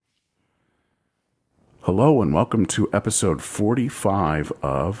Hello and welcome to episode 45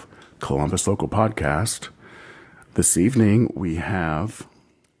 of Columbus Local Podcast. This evening we have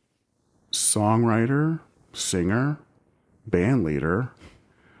songwriter, singer, band leader,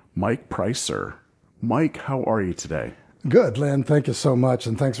 Mike Preisser. Mike, how are you today? Good, Lynn. Thank you so much,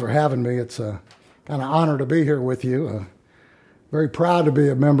 and thanks for having me. It's a kind of honor to be here with you. Very proud to be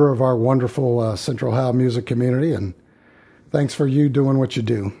a member of our wonderful Central Ohio music community, and thanks for you doing what you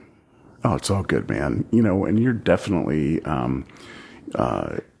do. Oh, it's all good, man. You know, and you're definitely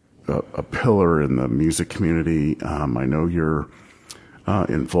a pillar in the music community. I know you're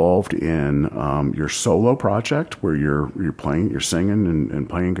involved in your solo project where you're singing and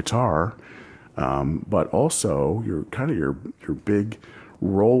playing guitar, but also your big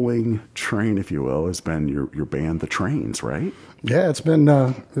rolling train, if you will, has been your band, The Trains, right? Yeah, it's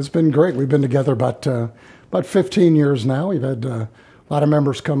been great. We've been together about 15 years now. We've had a lot of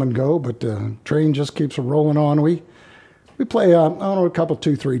members come and go, but the train just keeps rolling on. We play, I don't know, a couple,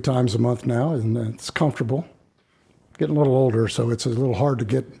 2-3 times a month now, and it's comfortable. Getting a little older, so it's a little hard to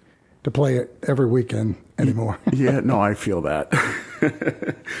get to play it every weekend anymore. Yeah, no, I feel that.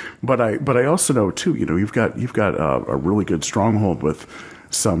 but I also know too, you know, you've got a really good stronghold with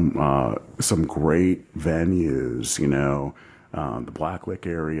some great venues, you know, the Blacklick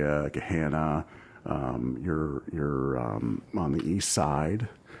area, Gahanna. You're on the east side.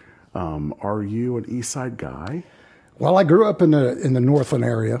 Are you an east side guy? Well, I grew up in the Northland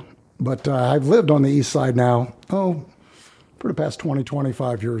area, but I've lived on the east side now, for the past 20,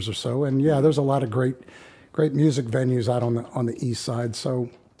 25 years or so. And yeah, there's a lot of great music venues out on the east side.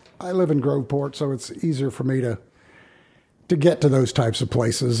 So I live in Groveport, so it's easier for me to get to those types of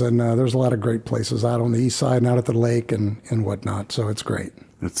places. And there's a lot of great places out on the east side and out at the lake and whatnot. So it's great.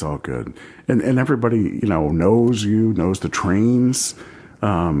 It's all good. And everybody, you know, knows the Trains.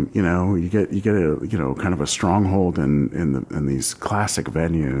 You know, you get a, you know, kind of a stronghold in these classic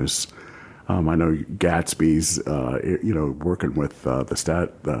venues. I know Gatsby's, you know, working with the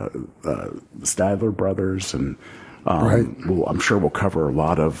Stadler brothers, and right. I'm sure we'll cover a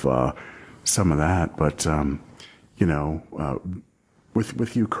lot of some of that. But you know,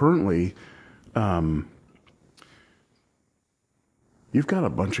 with you currently, you've got a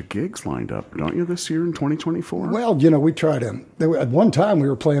bunch of gigs lined up, don't you, this year in 2024? Well, you know, we try to. At one time, we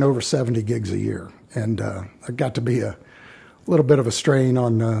were playing over 70 gigs a year, and it got to be a little bit of a strain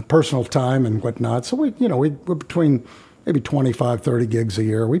on personal time and whatnot. So we're between maybe 25, 30 gigs a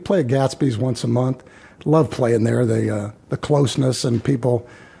year. We play at Gatsby's once a month. Love playing there. The closeness and people,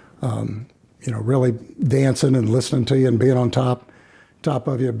 you know, really dancing and listening to you and being on top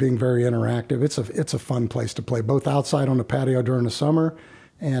of you, being very interactive. It's a fun place to play, both outside on the patio during the summer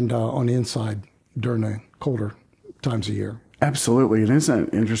and on the inside during the colder times of year. Absolutely. And isn't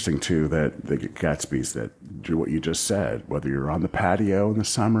it interesting, too, that the Gatsby's, that do what you just said, whether you're on the patio in the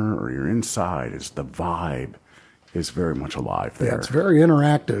summer or you're inside, is the vibe is very much alive there. Yeah, it's very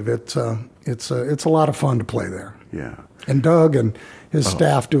interactive. It's a lot of fun to play there. Yeah. And Doug and his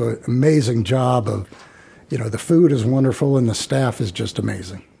staff do an amazing job of, you know, the food is wonderful and the staff is just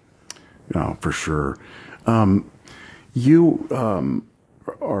amazing. No, for sure. You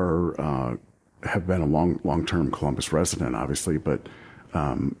have been a long-term Columbus resident, obviously, but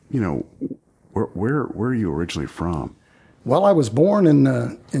you know, where are you originally from? Well, I was born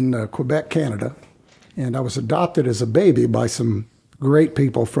in Quebec, Canada, and I was adopted as a baby by some great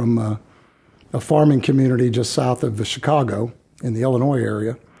people from a farming community just south of Chicago in the Illinois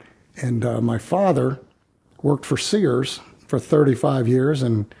area. And my father worked for Sears for 35 years,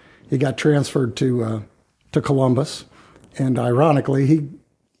 and he got transferred to Columbus. And ironically, he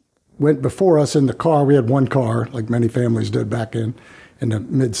went before us in the car. We had one car, like many families did back in the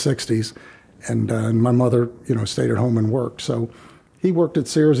mid-'60s. And my mother, you know, stayed at home and worked. So he worked at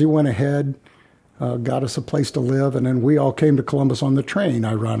Sears. He went ahead, got us a place to live, and then we all came to Columbus on the train,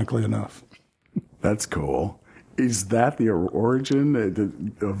 ironically enough. That's cool. Is that the origin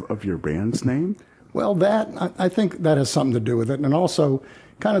of your band's name? Well, I think that has something to do with it. And also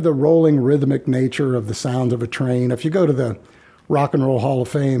kind of the rolling rhythmic nature of the sound of a train. If you go to the Rock and Roll Hall of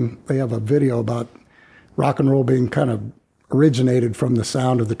Fame, they have a video about rock and roll being kind of originated from the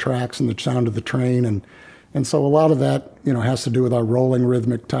sound of the tracks and the sound of the train. And so a lot of that, you know, has to do with our rolling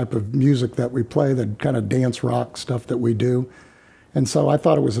rhythmic type of music that we play, the kind of dance rock stuff that we do. And so I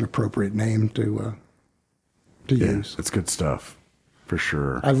thought it was an appropriate name to use. It's good stuff, for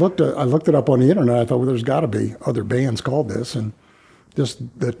sure. I looked it up on the internet. I thought, well, there's got to be other bands called this, and just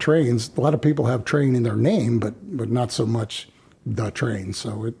the Trains. A lot of people have Train in their name, but not so much the Train.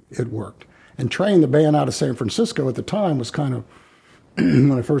 So it worked. And Train, the band out of San Francisco at the time, was kind of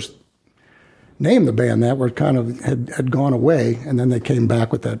when I first named the band that, were kind of had gone away, and then they came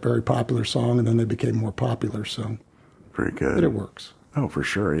back with that very popular song, and then they became more popular. So, very good. but it works. Oh, for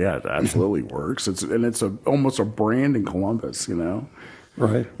sure. Yeah, it absolutely works. It's almost a brand in Columbus, you know.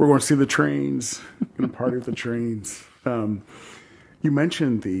 Right. We're going to see the trains, going to party with the trains. You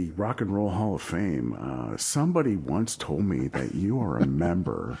mentioned the Rock and Roll Hall of Fame. Somebody once told me that you are a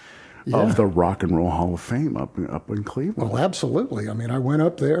member of the Rock and Roll Hall of Fame up in Cleveland. Well, absolutely. I mean, I went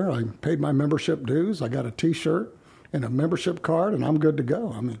up there. I paid my membership dues. I got a T-shirt and a membership card, and I'm good to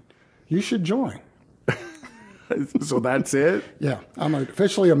go. I mean, you should join. So that's it? Yeah, I'm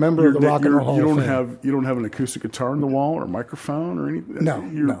officially a member of the Rock and Roll Hall of Fame. You don't have an acoustic guitar on the wall or a microphone or anything?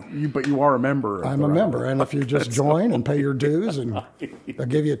 No. But you are a member. I'm a member, and if you just join and pay your dues, and they'll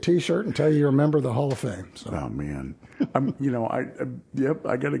give you a T-shirt and tell you you're a member of the Hall of Fame. So. Oh man,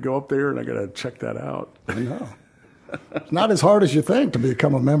 I got to go up there and I got to check that out. I know. It's not as hard as you think to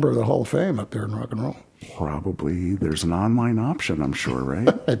become a member of the Hall of Fame up there in rock and roll. Probably there's an online option, I'm sure,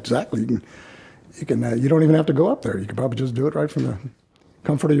 right? Exactly. You can. You don't even have to go up there. You can probably just do it right from the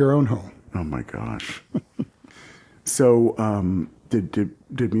comfort of your own home. Oh my gosh. So,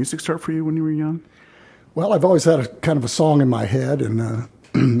 did music start for you when you were young? Well, I've always had a kind of a song in my head, and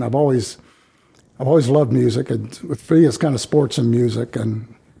I've always loved music. And with me, it's kind of sports and music.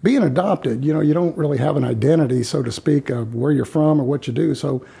 And being adopted, you don't really have an identity, so to speak, of where you're from or what you do.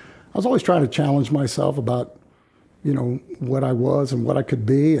 So, I was always trying to challenge myself about, what I was and what I could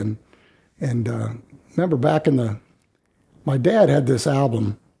be. And remember back my dad had this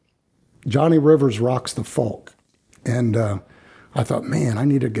album, Johnny Rivers Rocks the Folk. And I thought, man, I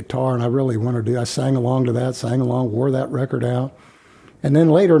need a guitar, and I really want to I sang along to that, wore that record out. And then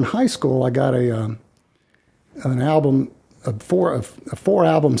later in high school, I got an album, a four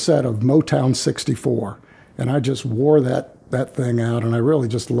album set of Motown 64. And I just wore that thing out, and I really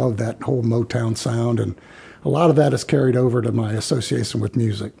just loved that whole Motown sound. And a lot of that is carried over to my association with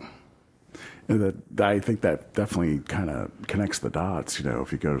music. I think that definitely kind of connects the dots.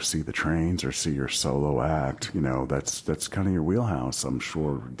 If you go to see the Trains or see your solo act, that's kind of your wheelhouse, I'm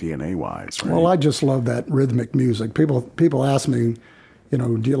sure, DNA wise. Right? Well, I just love that rhythmic music. People ask me,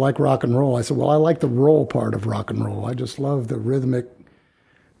 do you like rock and roll? I said, well, I like the roll part of rock and roll. I just love the rhythmic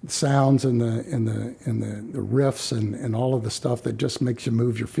sounds and the riffs and all of the stuff that just makes you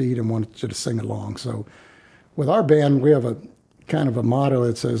move your feet and wants you to sing along. So, with our band, we have a kind of a motto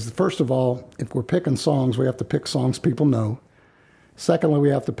that says, first of all, if we're picking songs, we have to pick songs people know. Secondly, we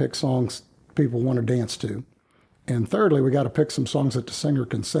have to pick songs people want to dance to. And thirdly, we got to pick some songs that the singer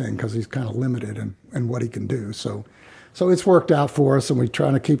can sing, because he's kind of limited in what he can do. So it's worked out for us, and we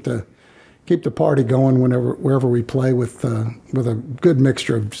try to keep the party going wherever we play with a good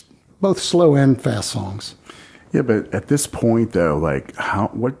mixture of both slow and fast songs. Yeah, but at this point, though, like how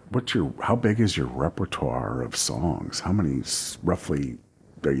big is your repertoire of songs? How many roughly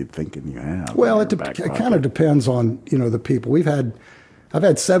are you thinking you have? Well, it kind of depends on the people. I've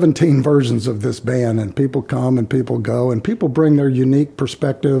had 17 versions of this band, and people come and people go, and people bring their unique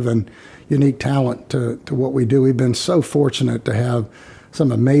perspective and unique talent to what we do. We've been so fortunate to have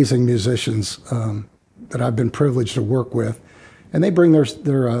some amazing musicians that I've been privileged to work with, and they bring their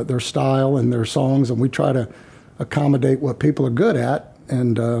style and their songs, and we try to accommodate what people are good at,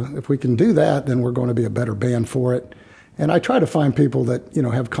 and if we can do that, then we're going to be a better band for it. And I try to find people that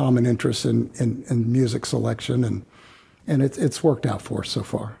have common interests in music selection, and it's worked out for us so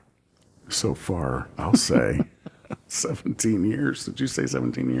far. So far, I'll say 17 years. Did you say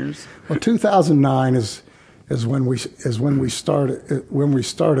 17 years? Well, 2009 is when we started. When we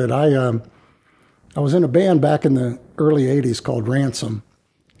started, I was in a band back in the early '80s called Ransom,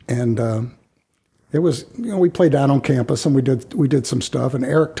 and it was, we played down on campus, and we did some stuff. And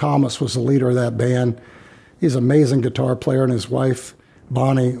Eric Thomas was the leader of that band. He's an amazing guitar player, and his wife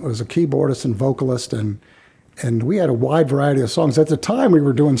Bonnie was a keyboardist and vocalist, and we had a wide variety of songs. At the time, we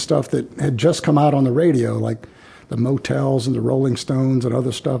were doing stuff that had just come out on the radio, like the Motels and the Rolling Stones and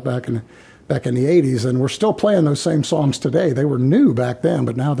other stuff back in the '80s. And we're still playing those same songs today. They were new back then,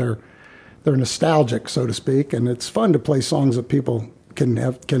 but now they're nostalgic, so to speak, and it's fun to play songs that people can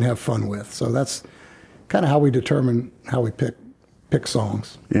have fun with. So that's kind of how we determine how we pick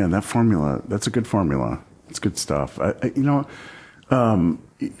songs. Yeah, that's a good formula. It's good stuff. As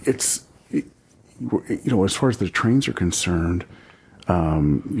far as the Trains are concerned,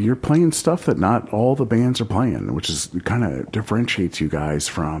 you're playing stuff that not all the bands are playing, which is kind of differentiates you guys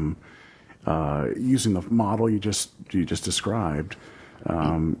from using the model you just described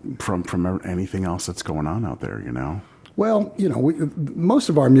from anything else that's going on out there. Well, most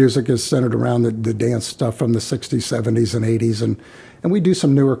of our music is centered around the dance stuff from the 60s, 70s, and 80s, and we do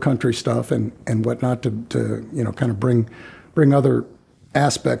some newer country stuff and whatnot to kind of bring other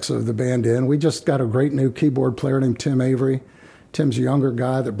aspects of the band in. We just got a great new keyboard player named Tim Avery. Tim's a younger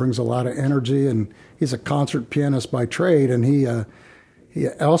guy that brings a lot of energy, and he's a concert pianist by trade, and he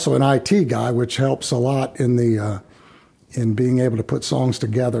also an IT guy, which helps a lot in being able to put songs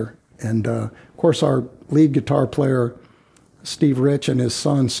together. And of course, our lead guitar player, Steve Rich, and his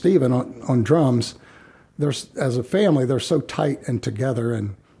son Steven on drums. As a family, they're so tight and together.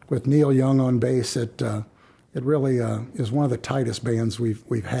 And with Neil Young on bass, it really is one of the tightest bands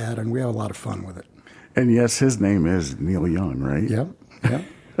we've had, and we have a lot of fun with it. And yes, his name is Neil Young, right? Yep.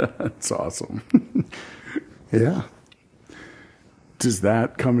 That's awesome. Yeah. Does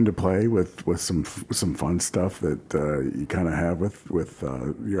that come into play with some fun stuff that you kind of have with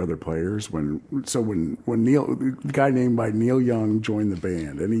your other players? When Neil, the guy named by Neil Young, joined the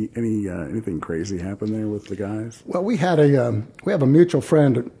band, anything crazy happen there with the guys? Well, we have a mutual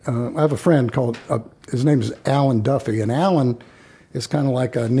friend. I have a friend called his name is Alan Duffy, and Alan is kind of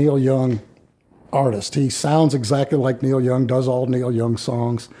like a Neil Young artist. He sounds exactly like Neil Young, does all Neil Young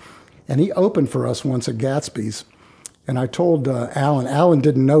songs, and he opened for us once at Gatsby's. And I told Alan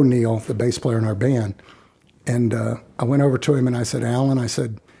didn't know Neil, the bass player in our band. And I went over to him and I said, Alan, I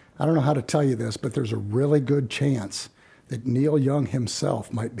don't know how to tell you this, but there's a really good chance that Neil Young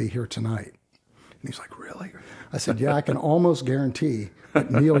himself might be here tonight. And he's like, really? I said, yeah, I can almost guarantee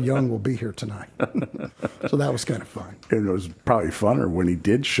that Neil Young will be here tonight. So that was kind of fun. And it was probably funner when he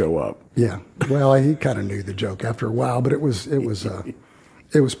did show up. Yeah. Well, he kind of knew the joke after a while, but it was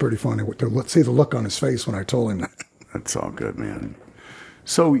pretty funny to see the look on his face when I told him that. That's all good, man.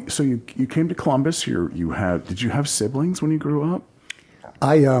 So you came to Columbus. Did you have siblings when you grew up?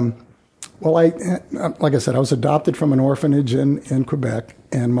 Like I said, I was adopted from an orphanage in Quebec,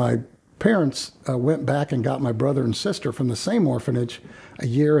 and my parents went back and got my brother and sister from the same orphanage a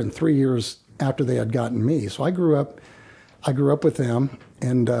year and 3 years after they had gotten me. So I grew up with them,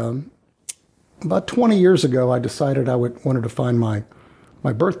 and about 20 years ago, I decided I wanted to find my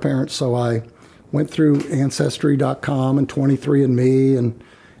birth parents. So I went through Ancestry.com and 23andMe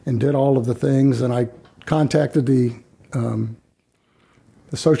and did all of the things, and I contacted the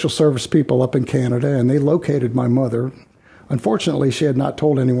social service people up in Canada, and they located my mother. Unfortunately, she had not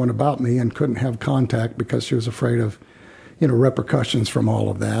told anyone about me and couldn't have contact because she was afraid of, repercussions from all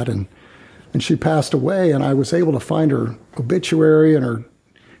of that. And she passed away, and I was able to find her obituary, and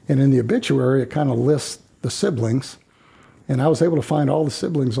in the obituary, it kind of lists the siblings. And I was able to find all the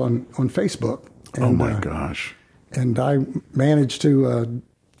siblings on Facebook. And, oh, my gosh. And I managed to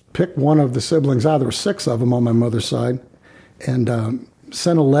pick one of the siblings out. There were 6 of them on my mother's side, and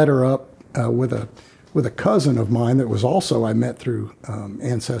sent a letter up with a cousin of mine that was also I met through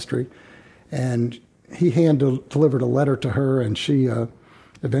Ancestry. And he hand-delivered a letter to her, and she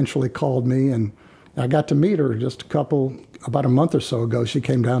eventually called me, and I got to meet her about a month or so ago. She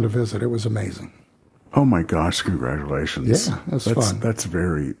came down to visit. It was amazing. Oh, my gosh, congratulations. Yeah, that's fun. That's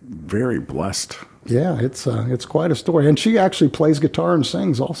very, very blessed. Yeah, it's quite a story. And she actually plays guitar and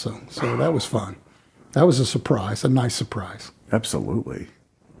sings also, so that was fun. That was a surprise, a nice surprise. Absolutely.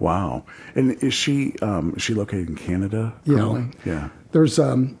 Wow. And is she located in Canada? Yeah. Yeah. There's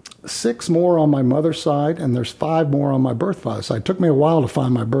 6 more on my mother's side, and there's 5 more on my birth father's side. It took me a while to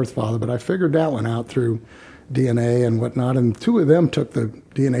find my birth father, but I figured that one out through DNA and whatnot, and 2 of them took the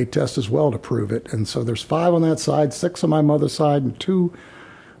DNA test as well to prove it. And so there's 5 on that side, 6 on my mother's side, and 2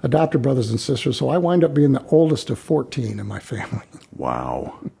 adopted brothers and sisters. So I wind up being the oldest of 14 in my family.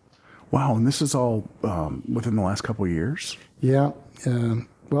 Wow. And this is all within the last couple of years? Yeah.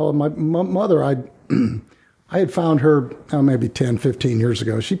 Well, my mother, I had found her maybe 10, 15 years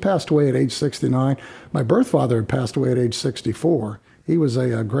ago. She passed away at age 69. My birth father had passed away at age 64. He was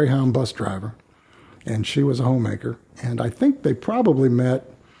a Greyhound bus driver, and she was a homemaker. And I think they probably met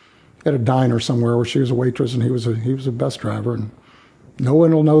at a diner somewhere where she was a waitress and he was a bus driver. And no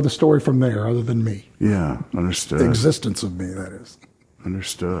one will know the story from there other than me. Yeah, understood. The existence of me, that is.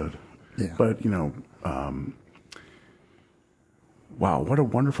 Understood. Yeah. But, wow, what a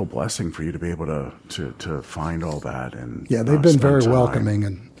wonderful blessing for you to be able to find all that. And yeah, they've been very welcoming,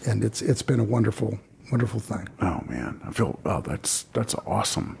 and it's been a wonderful thing. Oh, man. I feel, that's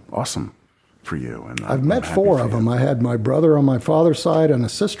awesome for you. And I've met 4 of them. I had my brother on my father's side and a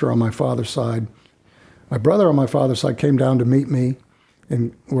sister on my father's side. My brother on my father's side came down to meet me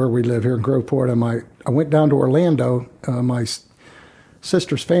in where we live here in Groveport, and I went down to Orlando. My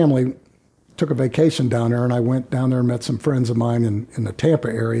sister's family took a vacation down there, and I went down there and met some friends of mine in the Tampa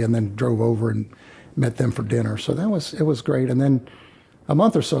area, and then drove over and met them for dinner. So it was great. And then a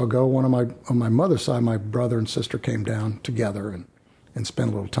month or so ago, on my mother's side, my brother and sister came down together and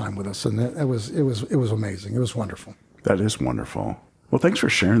spent a little time with us, and it was amazing. It was wonderful. That is wonderful. Well, thanks for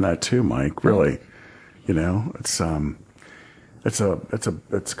sharing that too, Mike. Really, it's got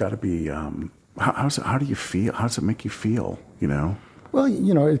to be. How do you feel? How does it make you feel? Well,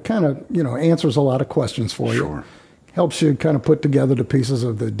 it kind of answers a lot of questions for you. Sure. Helps you kind of put together the pieces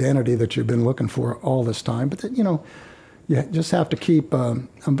of the identity that you've been looking for all this time. But you just have to keep. I'm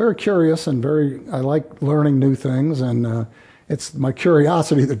very curious and I like learning new things, and it's my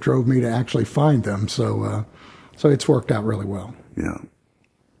curiosity that drove me to actually find them. So it's worked out really well. Yeah.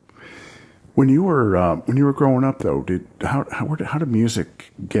 When you were growing up, though, how did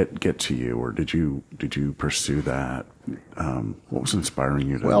music get to you, or did you pursue that? What was inspiring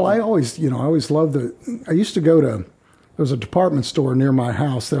you to? Well, I always loved I used to go to. There was a department store near my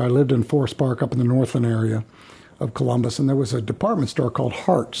house there. I lived in Forest Park up in the Northland area of Columbus, and there was a department store called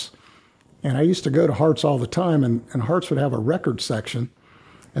Hart's. And I used to go to Hart's all the time, and Hart's would have a record section,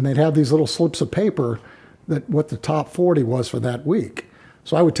 and they'd have these little slips of paper that what the top 40 was for that week.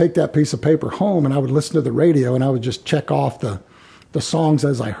 So I would take that piece of paper home, and I would listen to the radio, and I would just check off the songs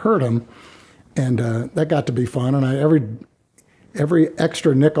as I heard them, and that got to be fun. And every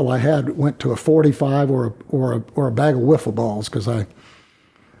extra nickel I had went to a 45 or a bag of wiffle balls, because I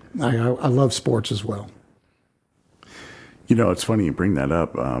love sports as well. It's funny you bring that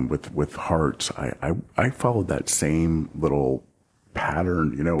up with Hearts. I followed that same little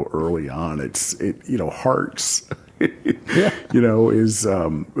pattern, early on. Hearts, yeah. Is a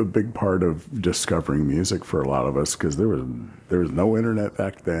big part of discovering music for a lot of us, because there was no internet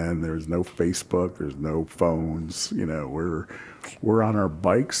back then. There was no Facebook. There's no phones. We're on our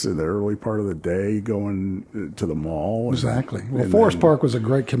bikes in the early part of the day going to the mall. Exactly. Well, Forest Park was a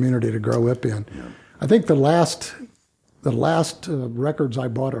great community to grow up in. Yeah. I think the last records I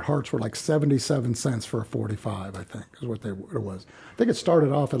bought at Hart's were like 77 cents for a 45, I think, is what it was. I think it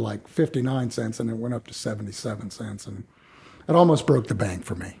started off at like 59 cents, and it went up to 77 cents, and it almost broke the bank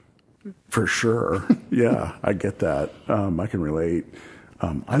for me. For sure. Yeah, I get that. I can relate.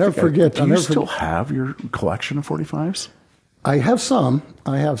 I never forget. Do you still have your collection of 45s? I have some,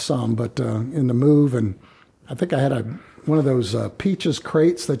 but in the move, and I think I had one of those Peaches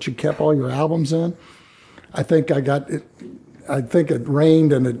crates that you kept all your albums in. I think it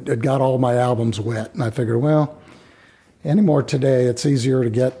rained and it got all my albums wet. And I figured, well, anymore today, it's easier to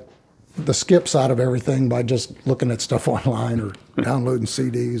get the skips out of everything by just looking at stuff online or downloading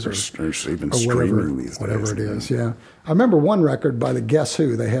CDs or even streaming these days. Whatever it is, yeah. I remember one record by the Guess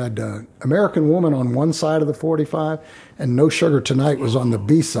Who. They had American Woman on one side of the 45 and No Sugar Tonight was on the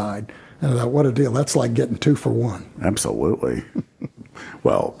B side. And I thought, what a deal. That's like getting 2 for 1. Absolutely.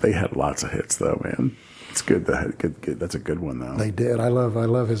 Well, they had lots of hits, though, man. It's good. That's a good one, though. They did. I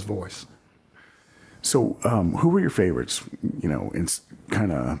love his voice. So, who were your favorites?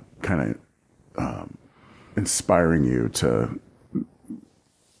 Kind of inspiring you to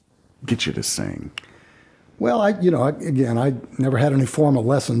get you to sing. Well, I never had any formal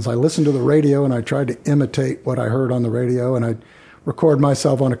lessons. I listened to the radio and I tried to imitate what I heard on the radio, and I'd record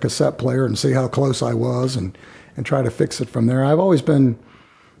myself on a cassette player and see how close I was and try to fix it from there. I've always been,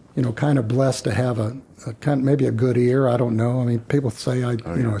 kind of blessed to have a kind of maybe a good ear. I don't know. I mean, people say I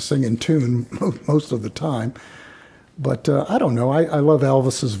sing in tune most of the time, but I don't know. I love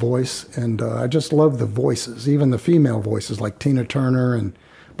Elvis's voice, and I just love the voices, even the female voices like Tina Turner and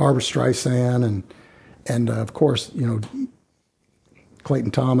Barbra Streisand, and of course,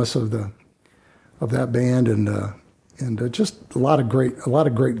 Clayton Thomas of that band, and just a lot of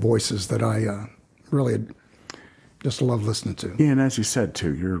great voices that I really just love listening to. Yeah, and as you said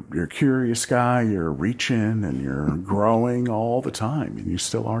too, you're a curious guy. You're reaching and you're growing all the time, and you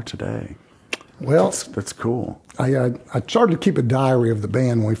still are today. Well, that's cool. I started to keep a diary of the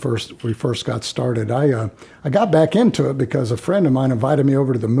band when we first got started. I got back into it because a friend of mine invited me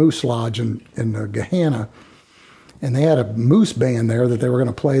over to the Moose Lodge in Gahanna, and they had a moose band there that they were going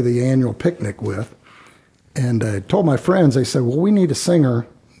to play the annual picnic with. And I told my friends, they said, well, we need a singer.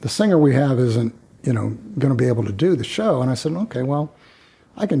 The singer we have isn't, going to be able to do the show. And I said, okay, well,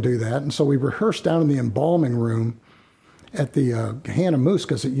 I can do that. And so we rehearsed down in the embalming room at the Gahanna Moose,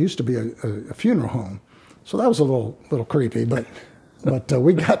 because it used to be a funeral home. So that was a little creepy, but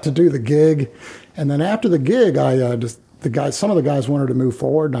we got to do the gig. And then after the gig, some of the guys wanted to move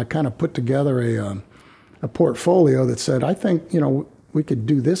forward, and I kind of put together a portfolio that said, I think, we could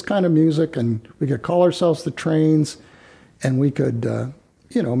do this kind of music, and we could call ourselves the Trains, and we could,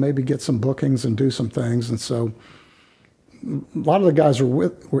 maybe get some bookings and do some things. And so a lot of the guys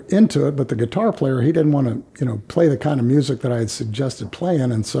were into it, but the guitar player, he didn't want to, play the kind of music that I had suggested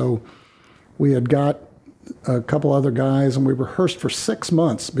playing. And so we had got a couple other guys, and we rehearsed for 6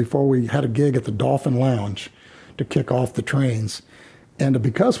 months before we had a gig at the Dolphin Lounge to kick off the Trains. And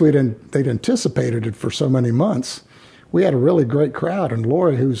because they'd anticipated it for so many months, we had a really great crowd. And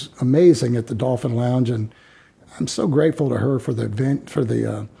Lori, who's amazing at the Dolphin Lounge, and I'm so grateful to her for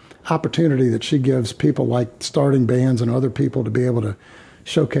the opportunity that she gives people like starting bands and other people to be able to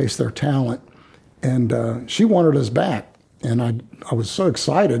showcase their talent. And she wanted us back, and I was so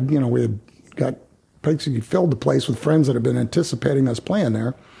excited. We had got basically filled the place with friends that had been anticipating us playing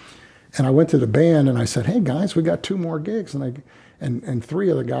there. And I went to the band and I said, "Hey guys, we got 2 more gigs," and 3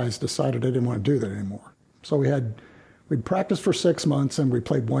 of the guys decided they didn't want to do that anymore. So we'd practiced for 6 months and we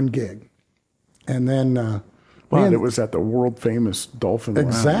played 1 gig, and then. Wow, it was at the world famous Dolphin Lounge.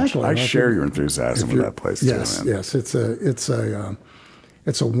 Exactly. I share your enthusiasm with that place. Yes, too, man. yes,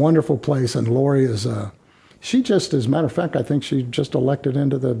 it's a wonderful place, and Lori is she just, as a matter of fact, I think she just elected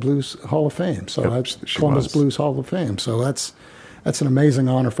into the Blues Hall of Fame. So that's Columbus Blues Hall of Fame. So that's an amazing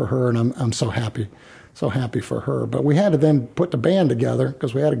honor for her, and I'm so happy for her. But we had to then put the band together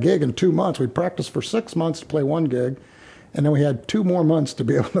because we had a gig in 2 months. We practiced for 6 months to play 1 gig, and then we had 2 more months to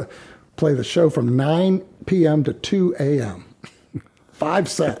be able to play the show from 9 p.m. to 2 a.m. 5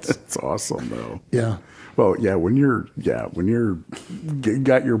 sets. That's awesome, though. Yeah. Well, when you're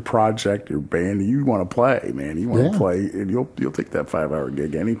got your project, your band, you want to play, man. You want to play, and you'll take that 5-hour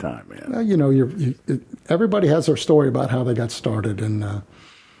gig anytime, man. Well, everybody has their story about how they got started, and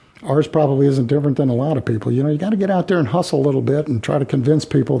ours probably isn't different than a lot of people. You got to get out there and hustle a little bit and try to convince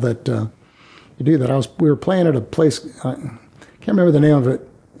people that you do that. We were playing at a place, I can't remember the name of it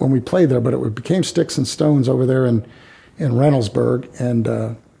when we played there, but it became Sticks and Stones over there in Reynoldsburg, and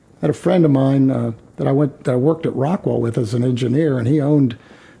I had a friend of mine that I worked at Rockwell with as an engineer, and he owned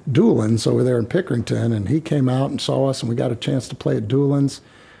Doolin's over there in Pickerington, and he came out and saw us, and we got a chance to play at Doolin's,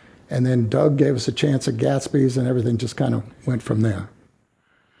 and then Doug gave us a chance at Gatsby's, and everything just kind of went from there.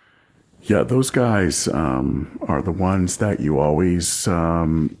 Yeah, those guys are the ones that you always,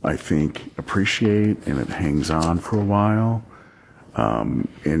 I think, appreciate, and it hangs on for a while.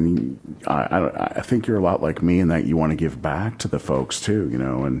 And I think you're a lot like me in that you want to give back to the folks too,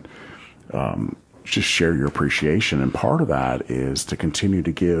 and just share your appreciation. And part of that is to continue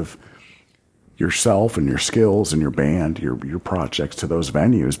to give yourself and your skills and your band, your projects to those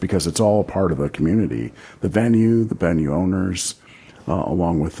venues, because it's all a part of the community. The venue owners,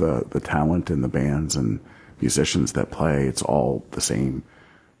 along with the talent and the bands and musicians that play, it's all the same,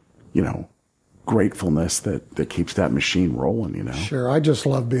 gratefulness that keeps that machine rolling, Sure. I just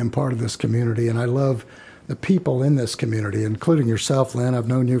love being part of this community, and I love the people in this community, including yourself, Lynn. I've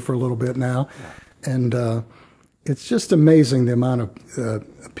known you for a little bit now. Yeah. And it's just amazing the amount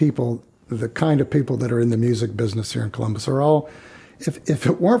of people, the kind of people that are in the music business here in Columbus are all, if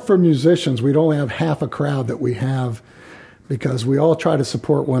it weren't for musicians, we'd only have half a crowd that we have, because we all try to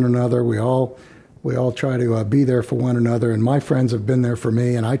support one another. We all try to be there for one another, and my friends have been there for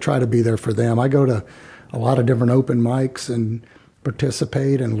me, and I try to be there for them. I go to a lot of different open mics and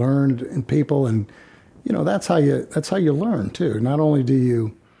participate and learn in people, and that's how you learn too. Not only do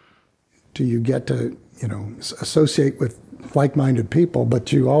you get to associate with like-minded people,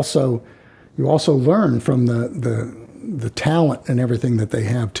 but you also learn from the talent and everything that they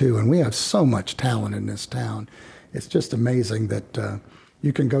have too. And we have so much talent in this town. It's just amazing that.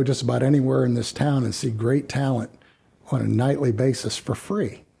 You can go just about anywhere in this town and see great talent on a nightly basis for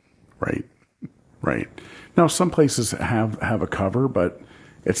free. Right. Now, some places have a cover, but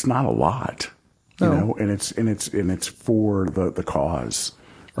it's not a lot, and it's for the cause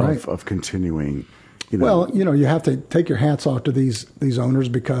of continuing. Well, you have to take your hats off to these owners,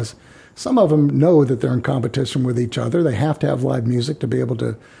 because some of them know that they're in competition with each other. They have to have live music to be able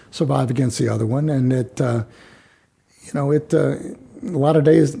to survive against the other one, and a lot of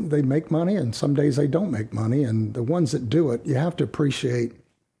days they make money, and some days they don't make money. And the ones that do it, you have to appreciate,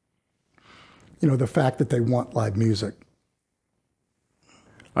 the fact that they want live music.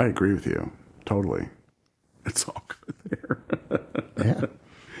 I agree with you totally. It's all good there. Yeah.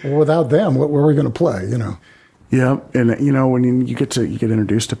 Well, without them, what were we going to play? Yeah, and when you get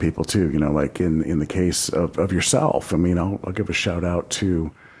introduced to people too, like in the case of yourself. I mean, I'll give a shout out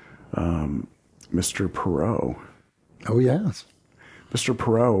to Mr. Perot. Oh yes. Mr.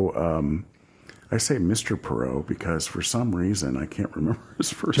 Perot, I say Mr. Perot because for some reason I can't remember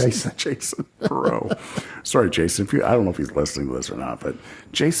his first Jason. name. Jason Perot. Sorry, Jason. I don't know if he's listening to this or not, but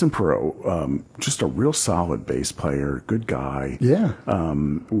Jason Perot, just a real solid bass player, good guy. Yeah.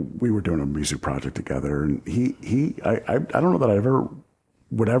 We were doing a music project together, and I don't know that I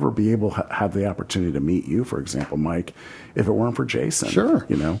would ever be able to have the opportunity to meet you, for example, Mike, if it weren't for Jason. Sure.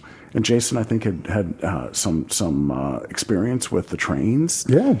 And Jason, I think, had some experience with the trains.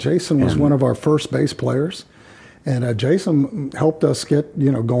 Yeah, Jason was one of our first bass players, and Jason helped us get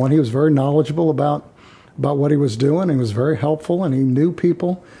going. He was very knowledgeable about what he was doing. He was very helpful, and he knew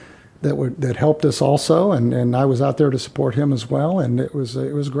people that helped us also. And I was out there to support him as well, and it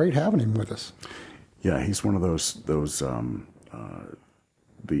was great having him with us. Yeah, he's one of those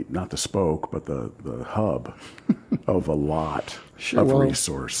not the spoke, but the hub of a lot of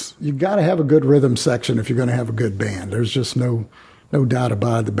resource. You got to have a good rhythm section if you're going to have a good band. There's just no doubt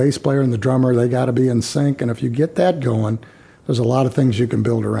about it. The bass player and the drummer, they got to be in sync, and if you get that going, there's a lot of things you can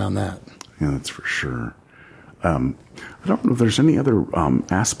build around that. Yeah, that's for sure. I don't know if there's any other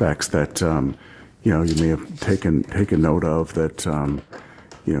aspects that you may have taken note of that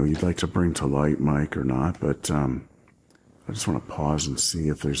you'd like to bring to light, Mike, or not, but. I just want to pause and see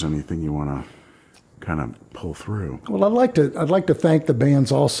if there's anything you want to kind of pull through. Well, I'd like to thank the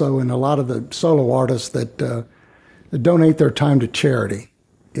bands also and a lot of the solo artists that donate their time to charity.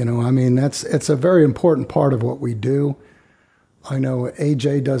 It's a very important part of what we do. I know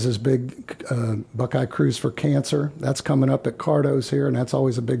AJ does his big Buckeye Cruise for Cancer. That's coming up at Cardo's here, and that's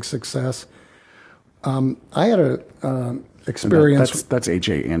always a big success. I had a experience. That's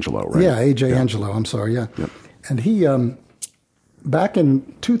AJ Angelo, right? Yeah, AJ Angelo. I'm sorry. Yeah, yep. And he. Back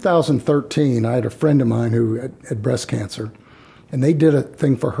in 2013, I had a friend of mine who had breast cancer, and they did a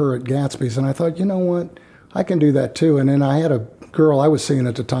thing for her at Gatsby's, and I thought, you know what, I can do that too. And then I had a girl I was seeing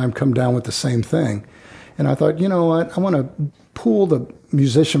at the time come down with the same thing, and I thought, you know what, I want to pool the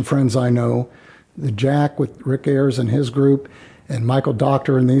musician friends I know, the Jack with Rick Ayers and his group, and Michael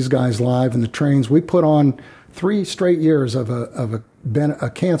Doctor and these guys live, and the Trains. We put on 3 straight years of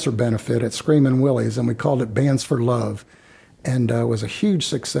a cancer benefit at Screamin' Willie's, and we called it Bands for Love. And it was a huge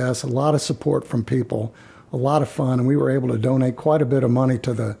success, a lot of support from people, a lot of fun, and we were able to donate quite a bit of money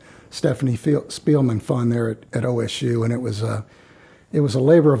to the Stephanie Spielman Fund there at OSU, and it was a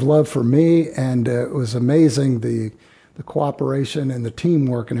labor of love for me, and it was amazing the cooperation and the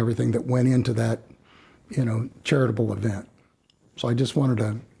teamwork and everything that went into that, charitable event. So I just wanted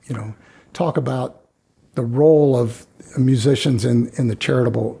to, talk about the role of musicians in the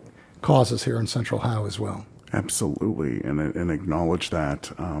charitable causes here in Central Ohio as well. Absolutely, and acknowledge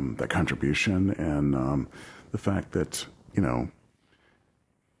that that contribution and the fact that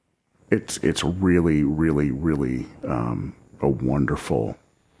it's really, really, really a wonderful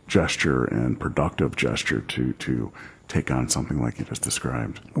gesture and productive gesture to take on something like you just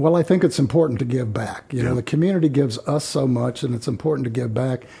described. Well, I think it's important to give back. The community gives us so much, and it's important to give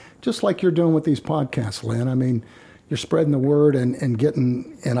back, just like you're doing with these podcasts, Lynn. I mean, you're spreading the word and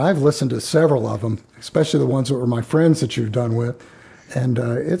getting, and I've listened to several of them, especially the ones that were my friends that you've done with. And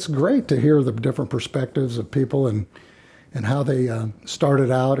it's great to hear the different perspectives of people and how they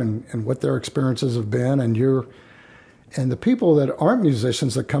started out and what their experiences have been. And the people that aren't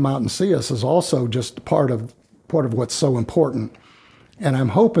musicians that come out and see us is also just part of what's so important. And I'm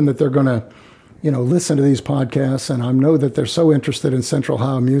hoping that they're going to, listen to these podcasts. And I know that they're so interested in Central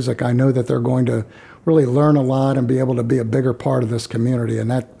Ohio music. I know that they're going to really learn a lot and be able to be a bigger part of this community,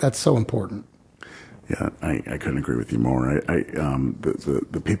 and that's so important. Yeah, I couldn't agree with you more.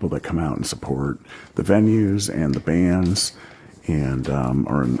 The people that come out and support the venues and the bands, and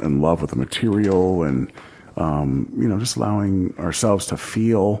are in love with the material, and just allowing ourselves to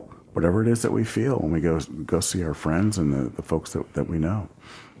feel whatever it is that we feel when we go see our friends and the folks that we know.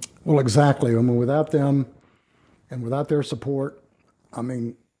 Well, exactly. I mean, without them and without their support, I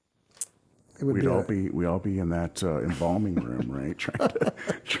mean. We'd all be in that embalming room, right? trying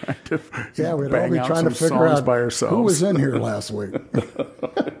to we'd all be trying to figure out by ourselves. Who was in here last week.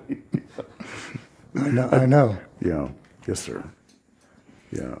 I know. Yeah. Yes, sir.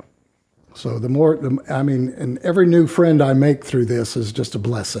 Yeah. So and every new friend I make through this is just a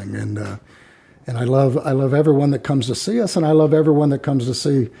blessing, and I love everyone that comes to see us, and I love everyone that comes to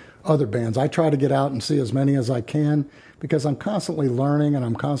see other bands. I try to get out and see as many as I can, because I'm constantly learning and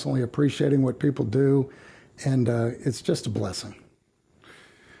I'm constantly appreciating what people do, and it's just a blessing.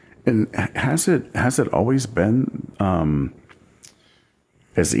 And has it always been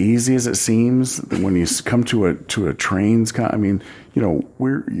as easy as it seems when you come to a trains. I mean,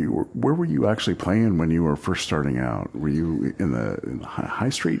 where were you actually playing when you were first starting out? Were you in the high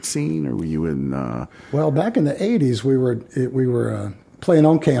street scene, or were you in? Well, back in the '80s, we were playing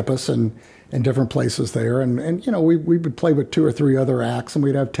on campus and in different places there, and we would play with 2 or 3 other acts, and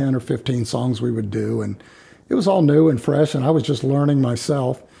we'd have 10 or 15 songs we would do, and it was all new and fresh, and I was just learning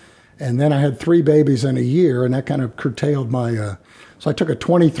myself. And then I had 3 babies in a year, and that kind of curtailed my. So I took a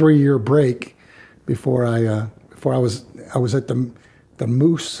 23-year break before I was at the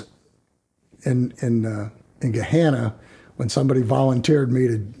Moose in Gahanna when somebody volunteered me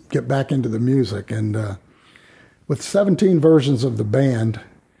to get back into the music. And with 17 versions of the band,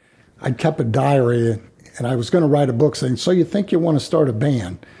 I'd kept a diary, and I was going to write a book saying, "So you think you want to start a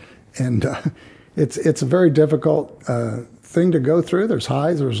band?" And it's a very difficult thing to go through. There's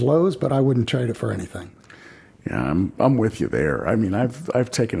highs, there's lows, but I wouldn't trade it for anything. Yeah, I'm with you there. I mean,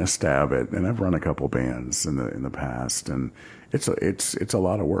 I've taken a stab at, and I've run a couple bands in the past, and it's a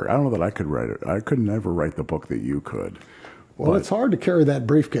lot of work. I don't know that I could write it. I could never write the book that you could. Well, it's hard to carry that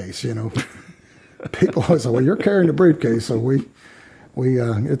briefcase, People always say, "Well, you're carrying the briefcase," so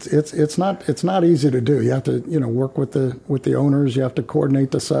it's not easy to do. You have to work with the owners. You have to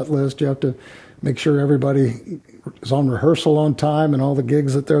coordinate the set list. You have to make sure everybody is on rehearsal on time and all the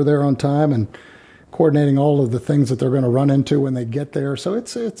gigs that they're there on time, and coordinating all of the things that they're going to run into when they get there. So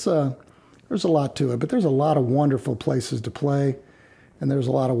it's there's a lot to it, but there's a lot of wonderful places to play, and there's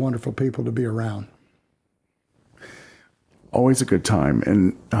a lot of wonderful people to be around. Always a good time,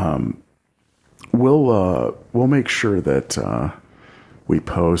 and we'll make sure that we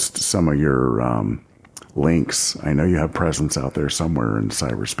post some of your links. I know you have presence out there somewhere in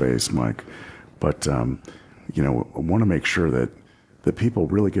cyberspace, Mike, but I want to make sure that people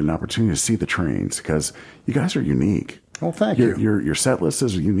really get an opportunity to see the trains, because you guys are unique. Well, thank you. Your set list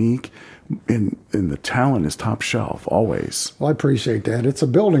is unique, and the talent is top shelf always. Well, I appreciate that. It's a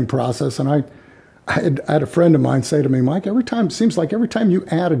building process, and I had a friend of mine say to me, "Mike, it seems like every time you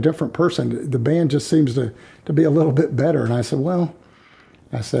add a different person, the band just seems to be a little bit better." And I said, "Well,"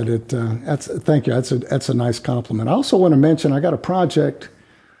 thank you. That's a nice compliment. I also want to mention I got a project.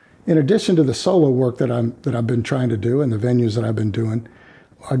 In addition to the solo work that I've been trying to do and the venues that I've been doing,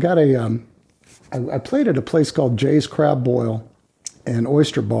 I got I played at a place called Jay's Crab Boil and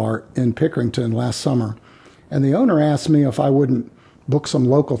Oyster Bar in Pickerington last summer, and the owner asked me if I wouldn't book some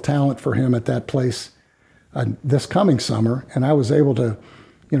local talent for him at that place this coming summer, and I was able to,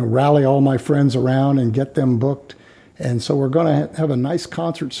 rally all my friends around and get them booked. And so we're going to have a nice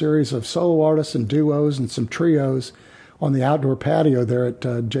concert series of solo artists and duos and some trios on the outdoor patio there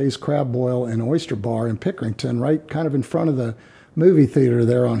at Jay's Crab Boil and Oyster Bar in Pickerington, right kind of in front of the movie theater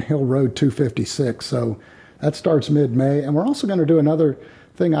there on Hill Road 256. So that starts mid-May. And we're also going to do another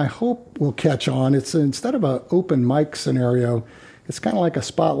thing I hope will catch on. It's instead of an open mic scenario, it's kind of like a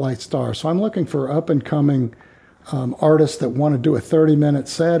spotlight star. So I'm looking for up-and-coming artists that want to do a 30-minute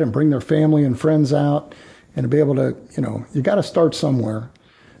set and bring their family and friends out and to be able to, you got to start somewhere.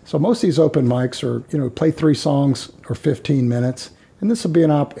 So most of these open mics are, play 3 songs or 15 minutes, and this will be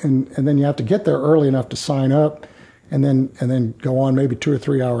and then you have to get there early enough to sign up, and then go on maybe 2 or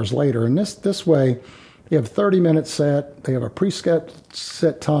 3 hours later. And this way, you have a 30-minute set, they have a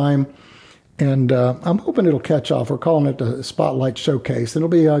set time, and I'm hoping it'll catch off. We're calling it the Spotlight Showcase. It'll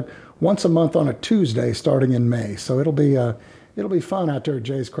be once a month on a Tuesday starting in May. So it'll be fun out there at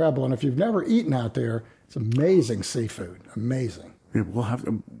Jay's Crab Boil. And if you've never eaten out there, it's amazing seafood, amazing. Yeah, we'll have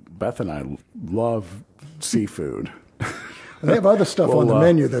Beth and I love seafood. They have other stuff on the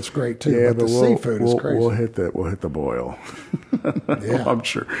menu that's great too. Yeah, but the seafood is crazy. We'll hit the boil. Yeah, I'm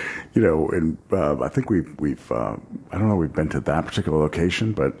sure. And I think we've I don't know, we've been to that particular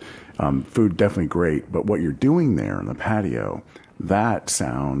location, but food definitely great. But what you're doing there in the patio, that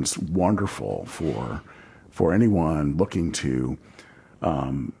sounds wonderful for anyone looking to.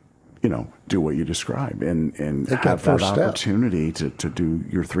 Do what you describe and have that opportunity to do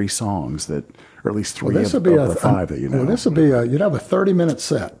your 3 songs that, or at least 3 of the 5 that Well, this would be you'd have a 30-minute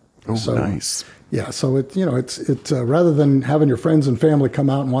set. Oh, so, nice. Yeah, so it's rather than having your friends and family come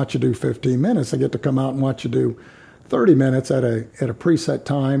out and watch you do 15 minutes, they get to come out and watch you do 30 minutes at a preset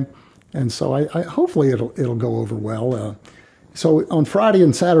time, and so I hopefully it'll go over well. So on Friday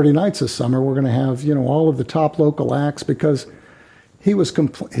and Saturday nights this summer, we're going to have all of the top local acts, because he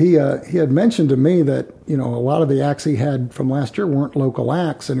had mentioned to me that a lot of the acts he had from last year weren't local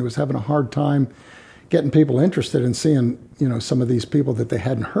acts, and he was having a hard time getting people interested in seeing some of these people that they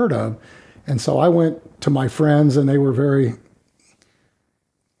hadn't heard of. And so I went to my friends, and they were very,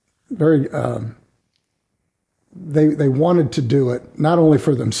 very they wanted to do it not only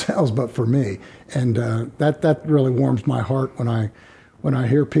for themselves but for me, and that really warms my heart when I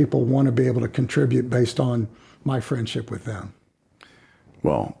hear people want to be able to contribute based on my friendship with them.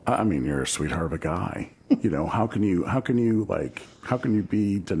 Well, I mean, you're a sweetheart of a guy. You know, how can you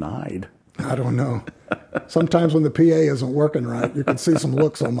be denied? I don't know. Sometimes when the PA isn't working right, you can see some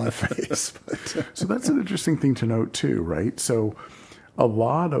looks on my face. But, So that's an interesting thing to note too, right? So a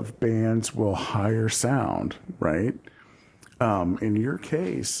lot of bands will hire sound, right? In your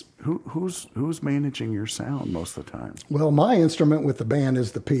case, who's managing your sound most of the time? well, my instrument with the band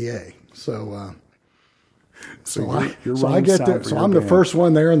is the PA. So I get to, so I'm the first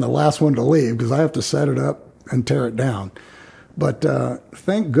one there and the last one to leave because I have to set it up and tear it down. But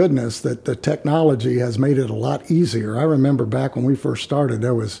thank goodness that the technology has made it a lot easier. I remember back when we first started,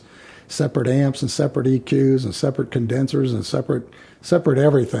 there was separate amps and separate EQs and separate condensers and separate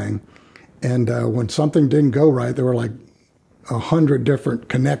everything. And when something didn't go right, there were like 100 different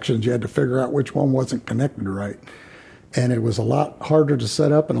connections. You had to figure out which one wasn't connected right. And it was a lot harder to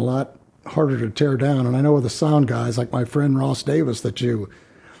set up and a lot harder to tear down. And I know with the sound guys, like my friend Ross Davis that you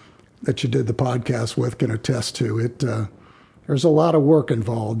did the podcast with, can attest to it. There's a lot of work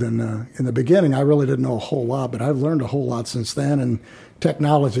involved. And in the beginning, I really didn't know a whole lot, but I've learned a whole lot since then. And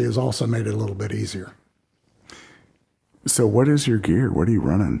technology has also made it a little bit easier. So what is your gear? What are you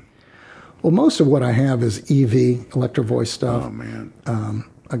running? Well, most of what I have is EV, Electro Voice stuff. Oh, man.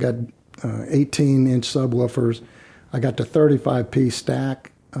 I got 18-inch subwoofers. I got the 35P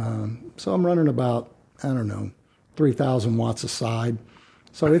stack. So I'm running about, 3,000 watts a side.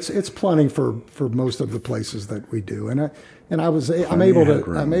 So it's plenty for most of the places that we do. I'm able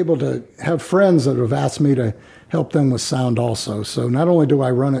to have friends that have asked me to help them with sound also. So not only do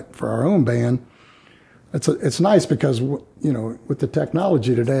I run it for our own band, it's nice because with the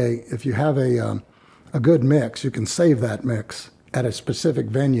technology today, if you have a good mix, you can save that mix at a specific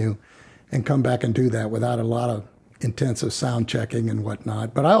venue and come back and do that without a lot of intensive sound checking and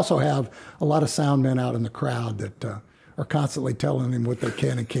whatnot. But I also have a lot of sound men out in the crowd that are constantly telling them what they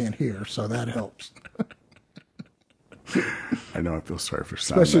can and can't hear, so that helps. I know, I feel sorry for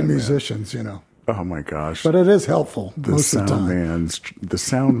sound especially men, musicians, Oh my gosh! But it is helpful most of the time. The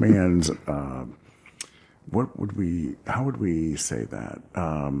sound man's. How would we say that?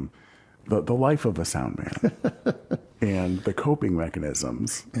 The life of a sound man and the coping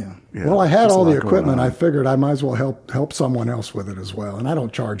mechanisms. Yeah. Well, I had all the equipment. I figured I might as well help someone else with it as well. And I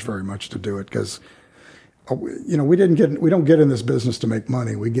don't charge very much to do it because, we don't get in this business to make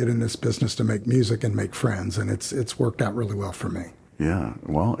money. We get in this business to make music and make friends. And it's worked out really well for me. Yeah.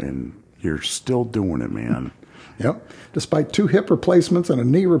 Well, and you're still doing it, man. Yep. Despite 2 hip replacements and a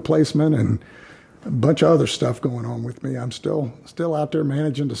knee replacement and a bunch of other stuff going on with me, I'm still out there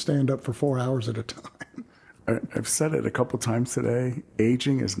managing to stand up for 4 hours at a time. I've said it a couple times today.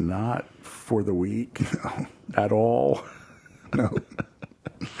 Aging is not for the weak at all. No.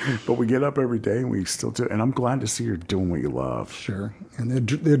 But we get up every day and we still do. And I'm glad to see you're doing what you love. Sure. And the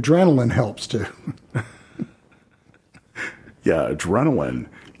adrenaline helps too. Yeah, adrenaline.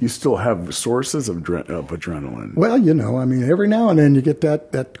 You still have sources of adrenaline. Well, every now and then you get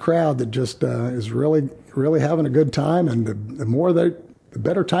that crowd that just is really, really having a good time. And the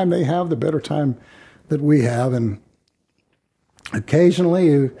better time they have, the better time that we have. And occasionally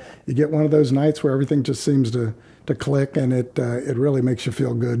you get one of those nights where everything just seems to click, and it really makes you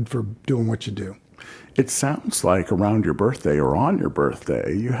feel good for doing what you do. It sounds like around your birthday or on your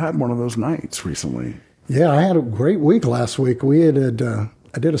birthday, you had one of those nights recently. Yeah, I had a great week last week. I did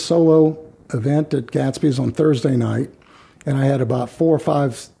a solo event at Gatsby's on Thursday night, and I had about 4,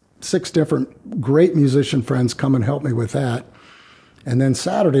 5, 6 different great musician friends come and help me with that. And then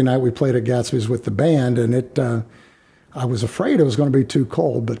Saturday night we played at Gatsby's with the band, and I was afraid it was going to be too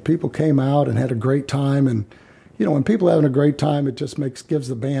cold, but people came out and had a great time. And when people are having a great time, it just gives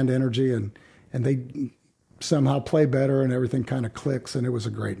the band energy, and they somehow play better, and everything kind of clicks, and it was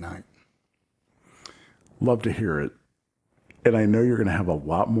a great night. Love to hear it. And I know you're going to have a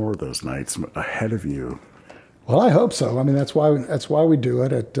lot more of those nights ahead of you. Well, I hope so. I mean, that's why we do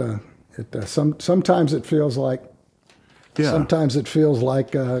it. Sometimes it feels like,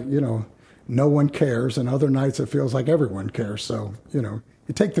 no one cares, and other nights it feels like everyone cares. So, you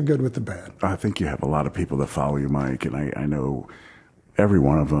take the good with the bad. I think you have a lot of people that follow you, Mike, and I know every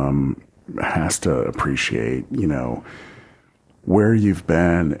one of them has to appreciate, where you've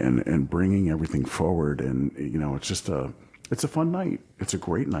been and bringing everything forward. And, it's a fun night. It's a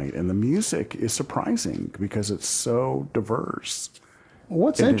great night. And the music is surprising because it's so diverse. Well,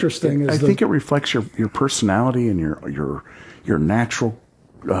 what's interesting is I think it reflects your personality and your natural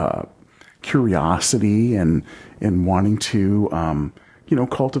curiosity and wanting to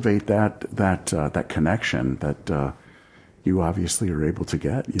cultivate that connection that you obviously are able to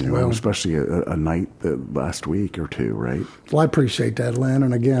get, especially a night the last week or two, right? Well, I appreciate that, Lynn.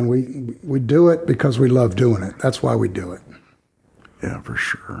 And again, we do it because we love doing it. That's why we do it. Yeah, for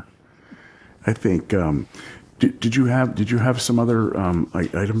sure. I think. Did you have some other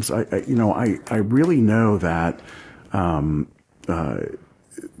items? I really know that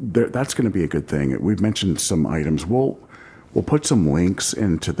that's going to be a good thing. We've mentioned some items. We'll put some links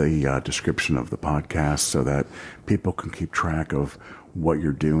into the description of the podcast so that people can keep track of what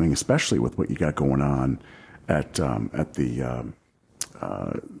you're doing, especially with what you got going on at the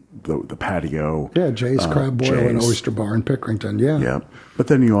patio. Yeah, Jay's Crab Boil and Oyster Bar in Pickerington. Yeah. Yeah. But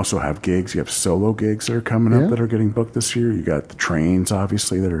then you also have gigs. You have solo gigs that are coming up that are getting booked this year. You got the trains,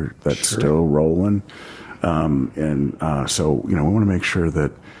 obviously, that's still rolling. So we want to make sure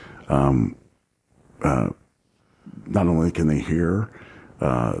that not only can they hear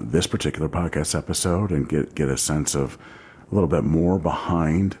this particular podcast episode and get a sense of a little bit more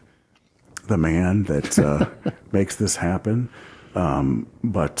behind the man that makes this happen,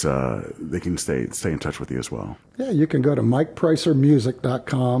 but they can stay in touch with you as well. Yeah, you can go to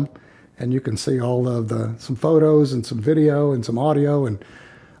MikePreisserMusic.com and you can see all of some photos and some video and some audio and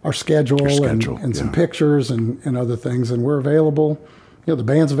our schedule and some pictures and other things. And we're available. The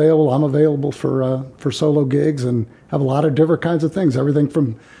band's available. I'm available for solo gigs and have a lot of different kinds of things. Everything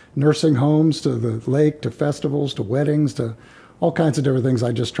from nursing homes to the lake to festivals to weddings to all kinds of different things.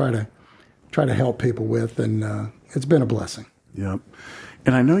 I just try to help people with, and it's been a blessing. Yep.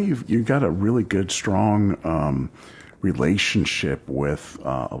 And I know you've got a really good, strong relationship with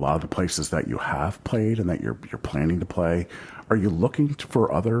a lot of the places that you have played and that you're planning to play. Are you looking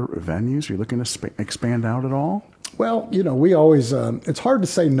for other venues? Are you looking to expand out at all? Well, we always, it's hard to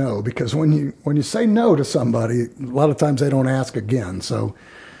say no because when you say no to somebody, a lot of times they don't ask again. So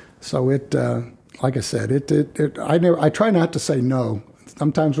it, like I said, I try not to say no.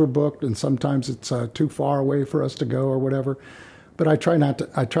 Sometimes we're booked and sometimes it's too far away for us to go or whatever. But I try not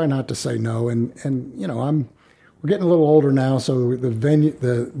to say no. And we're getting a little older now, so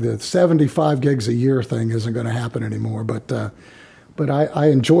the 75 gigs a year thing isn't going to happen anymore. But I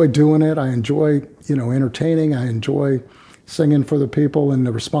enjoy doing it. I enjoy, entertaining. I enjoy singing for the people, and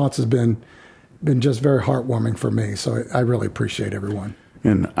the response has been just very heartwarming for me. So I really appreciate everyone.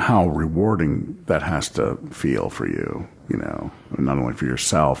 And how rewarding that has to feel for you, not only for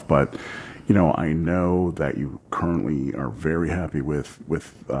yourself, but, I know that you currently are very happy with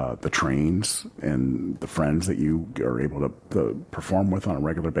the trains and the friends that you are able to perform with on a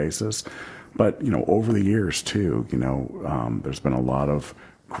regular basis. But, over the years, too, there's been a lot of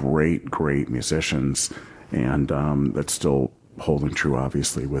great musicians, and that's still holding true,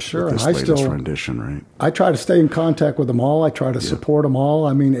 obviously, with this latest rendition, right? I try to stay in contact with them all. I try to support them all.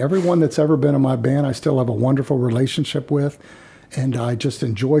 I mean, everyone that's ever been in my band, I still have a wonderful relationship with, and I just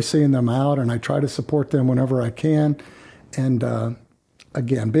enjoy seeing them out, and I try to support them whenever I can. And,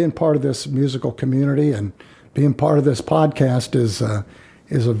 again, being part of this musical community and being part of this podcast is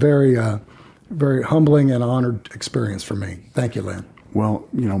a very very humbling and honored experience for me. Thank you, Lynn. Well,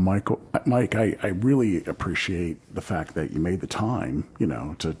 Mike, I really appreciate the fact that you made the time,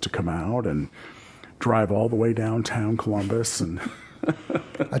 to come out and drive all the way downtown Columbus. And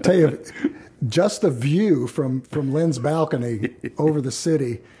I tell you, just the view from Lynn's balcony over the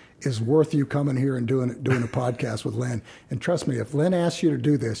city is worth you coming here and doing a podcast with Lynn. And trust me, if Lynn asks you to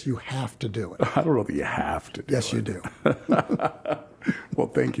do this, you have to do it. I don't know that you have to do it. Yes, you do. Well,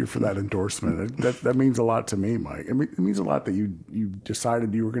 thank you for that endorsement. That means a lot to me, Mike. It means a lot that you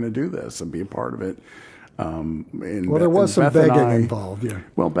decided you were going to do this and be a part of it. There was some begging involved, yeah.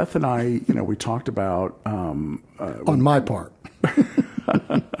 Well, Beth and I, we talked about... on my part.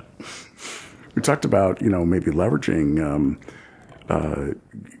 We talked about, maybe leveraging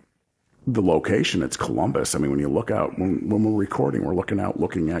the location. It's Columbus. I mean, when you look out, when we're recording, we're looking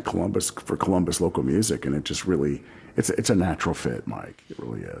at Columbus for Columbus local music, and it just really... It's a natural fit, Mike. It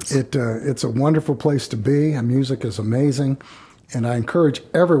really is. It's a wonderful place to be. And music is amazing. And I encourage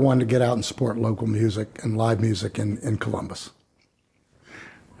everyone to get out and support local music and live music in Columbus.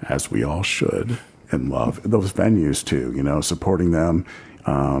 As we all should and love those venues too, supporting them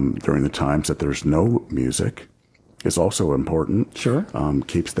during the times that there's no music is also important. Sure.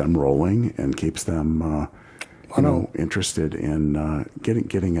 Keeps them rolling and keeps them interested in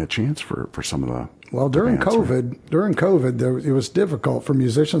getting a chance for some of the... Well, during COVID, it was difficult for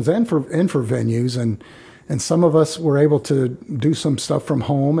musicians and for venues, and some of us were able to do some stuff from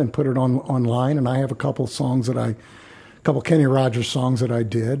home and put it online. And I have a couple of songs that I couple Kenny Rogers songs that I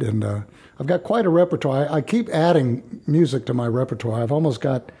did, and I've got quite a repertoire. I keep adding music to my repertoire. I've almost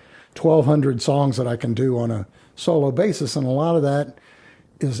got 1,200 songs that I can do on a solo basis, and a lot of that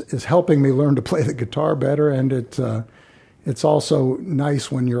is helping me learn to play the guitar better, and it's also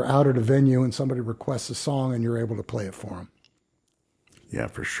nice when you're out at a venue and somebody requests a song and you're able to play it for them. Yeah,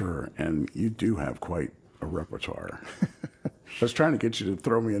 for sure. And you do have quite a repertoire. I was trying to get you to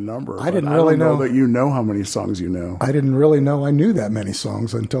throw me a number. I didn't really know that you know how many songs you know. I didn't really know I knew that many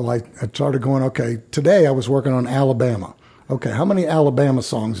songs until I started going, okay, today I was working on Alabama. Okay, how many Alabama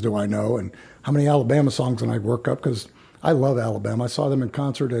songs do I know? And how many Alabama songs can I work up? Because I love Alabama. I saw them in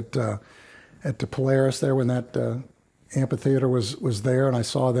concert at the Polaris there when that amphitheater was there, and I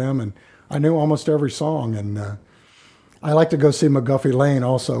saw them, and I knew almost every song. And I like to go see McGuffey Lane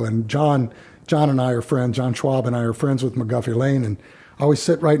also, and John and I are friends. John Schwab and I are friends with McGuffey Lane, and I always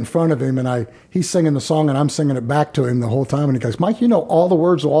sit right in front of him, and he's singing the song, and I'm singing it back to him the whole time. And he goes, "Mike, you know all the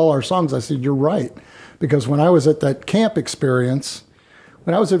words of all our songs." I said, "You're right," because when I was at that camp experience,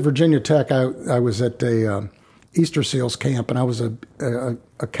 when I was at Virginia Tech, I was at a Easter Seals camp, and I was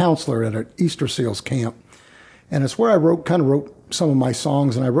a counselor at an Easter Seals camp, and it's where I kind of wrote some of my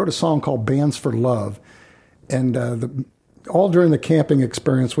songs, and I wrote a song called "Bands for Love." And all during the camping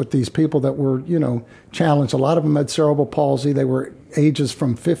experience with these people that were, challenged. A lot of them had cerebral palsy. They were ages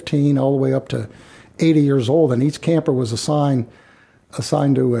from 15 all the way up to 80 years old. And each camper was assigned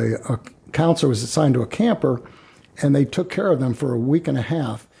to a counselor was assigned to a camper, and they took care of them for a week and a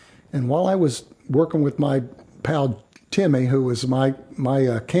half. And while I was working with my pal Timmy, who was my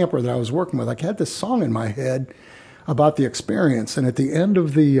camper that I was working with, I had this song in my head about the experience. And at the end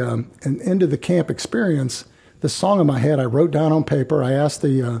of the camp experience, the song in my head I wrote down on paper. I asked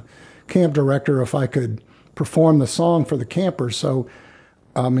the camp director if I could perform the song for the campers, for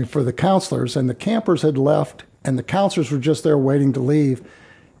the counselors. And the campers had left, and the counselors were just there waiting to leave.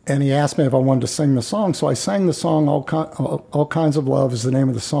 And he asked me if I wanted to sing the song. So I sang the song, All Kinds of Love is the name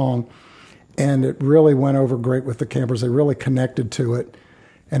of the song. And it really went over great with the campers. They really connected to it.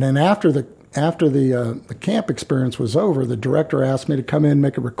 And then after the camp experience was over, the director asked me to come in and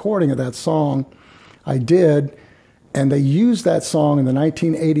make a recording of that song. I did, and they used that song in the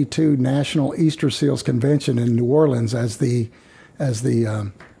 1982 National Easter Seals Convention in New Orleans as the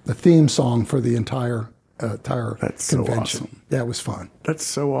theme song for the entire That's convention. So awesome. Yeah, it was fun. That's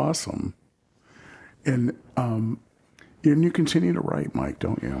so awesome. And you continue to write, Mike,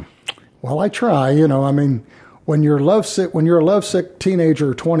 don't you? Well, I try. When you're a lovesick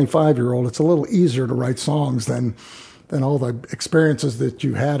teenager or 25-year-old, it's a little easier to write songs than all the experiences that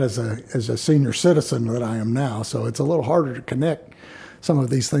you had as a senior citizen that I am now. So it's a little harder to connect some of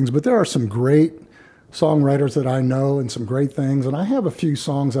these things. But there are some great songwriters that I know and some great things. And I have a few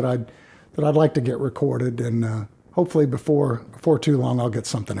songs that I'd like to get recorded. And hopefully before too long, I'll get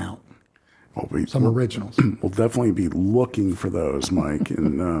something out. Some originals. We'll definitely be looking for those, Mike.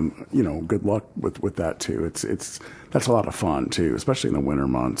 And, good luck with that, too. That's a lot of fun, too, especially in the winter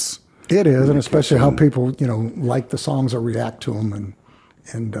months. It is, and especially how people, like the songs or react to them,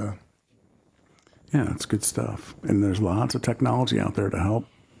 and yeah, it's good stuff. And there's lots of technology out there to help.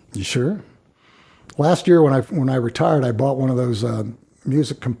 You sure? Last year when I retired, I bought one of those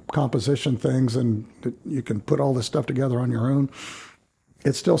music composition things, and you can put all this stuff together on your own.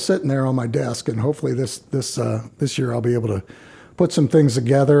 It's still sitting there on my desk, and hopefully this year I'll be able to put some things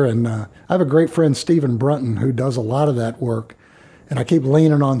together. And I have a great friend, Stephen Brunton, who does a lot of that work. And I keep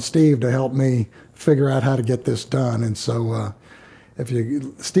leaning on Steve to help me figure out how to get this done. And so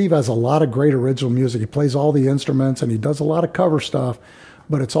Steve has a lot of great original music. He plays all the instruments, and he does a lot of cover stuff,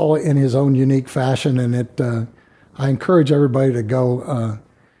 but it's all in his own unique fashion. And I encourage everybody to go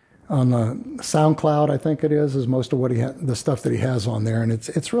on the SoundCloud, I think it is most of what the stuff that he has on there. And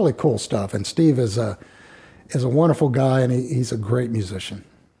it's really cool stuff. And Steve is a wonderful guy, and he's a great musician.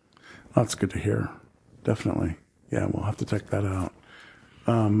 That's good to hear. Definitely. Yeah, we'll have to check that out.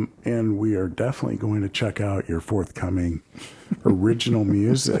 And we are definitely going to check out your forthcoming original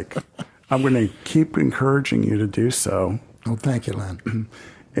music. I'm going to keep encouraging you to do so. Oh, thank you, Len.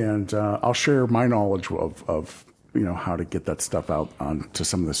 And I'll share my knowledge of how to get that stuff out onto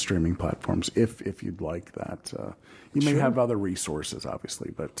some of the streaming platforms if you'd like that. You may have other resources,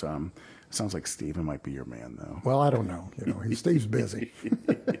 obviously, but it sounds like Steven might be your man, though. Well, I don't know. Steve's busy.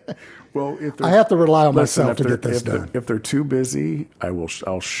 Well, I have to rely on myself to get this done. If they're too busy,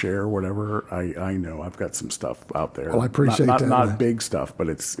 I'll share whatever I know. I've got some stuff out there. Well, I appreciate that. Not big stuff, but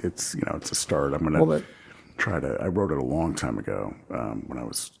it's a start. I'm going to try to. I wrote it a long time ago when I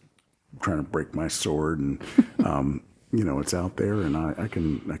was trying to break my sword, and it's out there, and I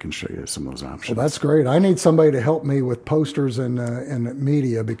can show you some of those options. Well, that's great. I need somebody to help me with posters and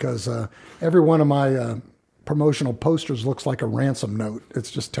media, because every one of my promotional posters looks like a ransom note.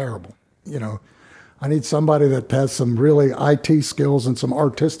 It's just terrible. I need somebody that has some really IT skills and some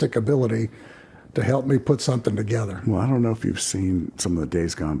artistic ability to help me put something together. Well, I don't know if you've seen some of the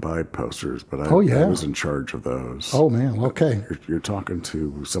Days Gone By posters, but I was in charge of those. Oh, man. Okay. You're talking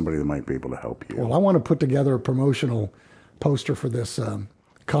to somebody that might be able to help you. Well, I want to put together a promotional poster for this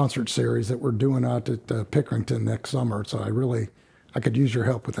concert series that we're doing out at Pickerington next summer. So I could use your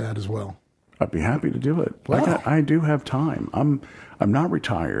help with that as well. I'd be happy to do it. Wow. I do have time. I'm not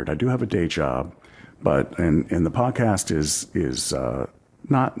retired. I do have a day job, but and the podcast is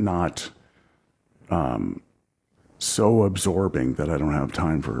not so absorbing that I don't have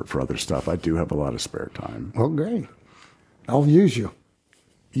time for other stuff. I do have a lot of spare time. Well, great. I'll use you.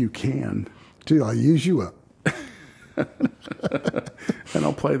 You can. Dude, I'll use you up. And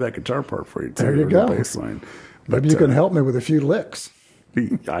I'll play that guitar part for you too. There you go. The bass line. Maybe you can help me with a few licks.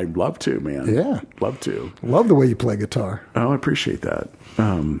 I'd love to, man. Yeah. Love to. Love the way you play guitar. Oh, I appreciate that.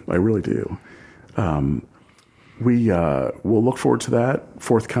 I really do. We'll look forward to that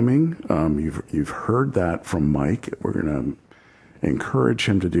forthcoming. You've heard that from Mike. We're going to encourage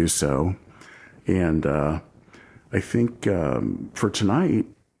him to do so. And I think for tonight,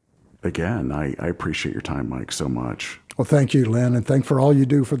 again, I appreciate your time, Mike, so much. Well, thank you, Lynn, and thank for all you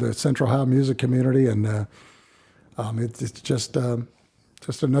do for the Central Ohio music community. And it's just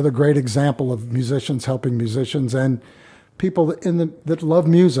another great example of musicians helping musicians and people that love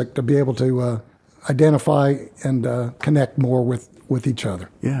music to be able to identify and connect more with each other.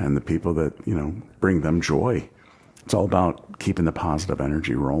 Yeah, and the people that, bring them joy. It's all about keeping the positive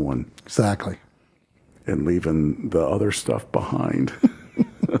energy rolling. Exactly. And leaving the other stuff behind.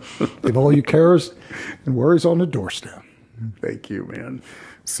 Leave all your cares and worries on the doorstep. Thank you, man.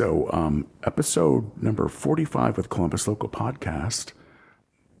 So episode number 45 with Columbus Local Podcast,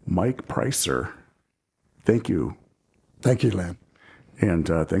 Mike Preisser. Thank you. Thank you, Lynn. And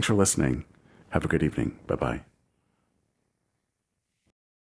thanks for listening. Have a good evening. Bye-bye.